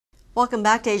Welcome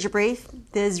back to Asia Brief.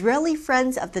 The Israeli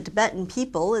Friends of the Tibetan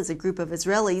People is a group of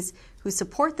Israelis who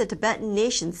support the Tibetan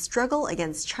nation's struggle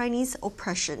against Chinese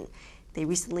oppression. They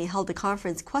recently held a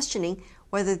conference questioning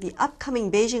whether the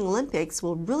upcoming Beijing Olympics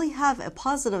will really have a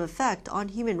positive effect on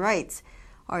human rights.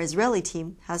 Our Israeli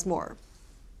team has more.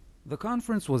 The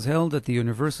conference was held at the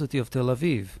University of Tel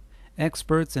Aviv.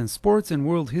 Experts in sports and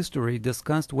world history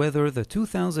discussed whether the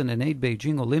 2008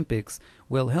 Beijing Olympics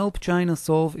will help China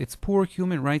solve its poor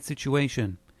human rights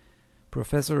situation.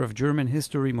 Professor of German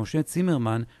History Moshe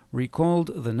Zimmerman recalled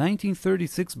the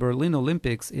 1936 Berlin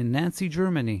Olympics in Nazi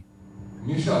Germany.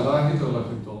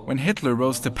 When Hitler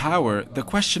rose to power, the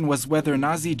question was whether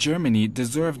Nazi Germany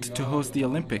deserved to host the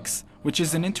Olympics, which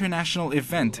is an international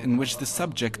event in which the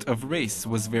subject of race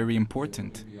was very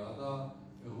important.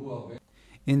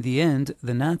 In the end,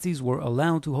 the Nazis were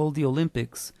allowed to hold the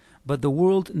Olympics, but the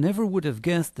world never would have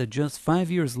guessed that just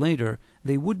 5 years later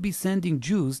they would be sending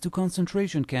Jews to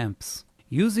concentration camps.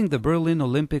 Using the Berlin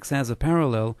Olympics as a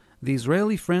parallel, the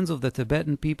Israeli Friends of the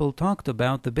Tibetan People talked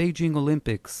about the Beijing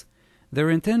Olympics. Their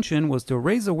intention was to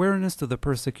raise awareness to the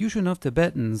persecution of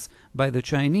Tibetans by the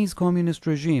Chinese Communist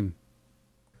regime.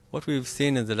 What we've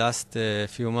seen in the last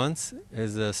few months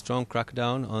is a strong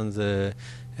crackdown on the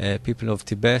people of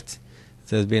Tibet.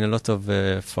 There's been a lot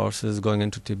of forces going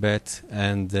into Tibet,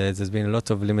 and there's been a lot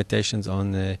of limitations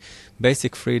on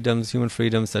basic freedoms, human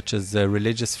freedoms, such as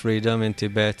religious freedom in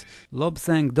Tibet.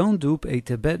 Lobsang Dondup, a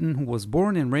Tibetan who was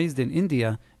born and raised in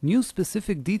India, knew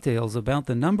specific details about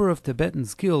the number of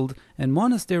Tibetans killed and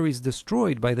monasteries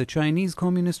destroyed by the Chinese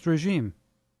Communist regime.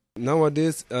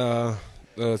 Nowadays,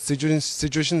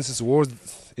 situation is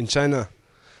worse in China.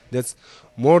 That's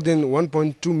more than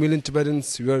 1.2 million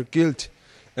Tibetans were killed,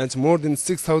 and more than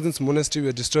 6,000 monasteries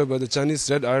were destroyed by the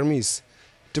Chinese Red Armies.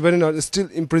 Tibetans are still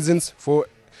in prisons for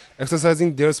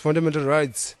exercising their fundamental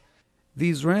rights. The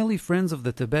Israeli Friends of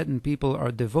the Tibetan People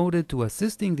are devoted to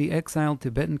assisting the exiled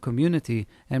Tibetan community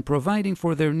and providing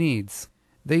for their needs.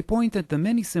 They point at the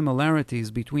many similarities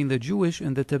between the Jewish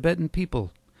and the Tibetan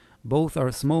people. Both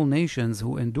are small nations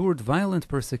who endured violent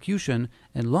persecution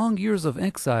and long years of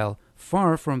exile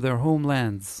far from their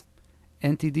homelands.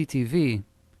 NTD TV,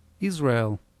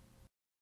 Israel.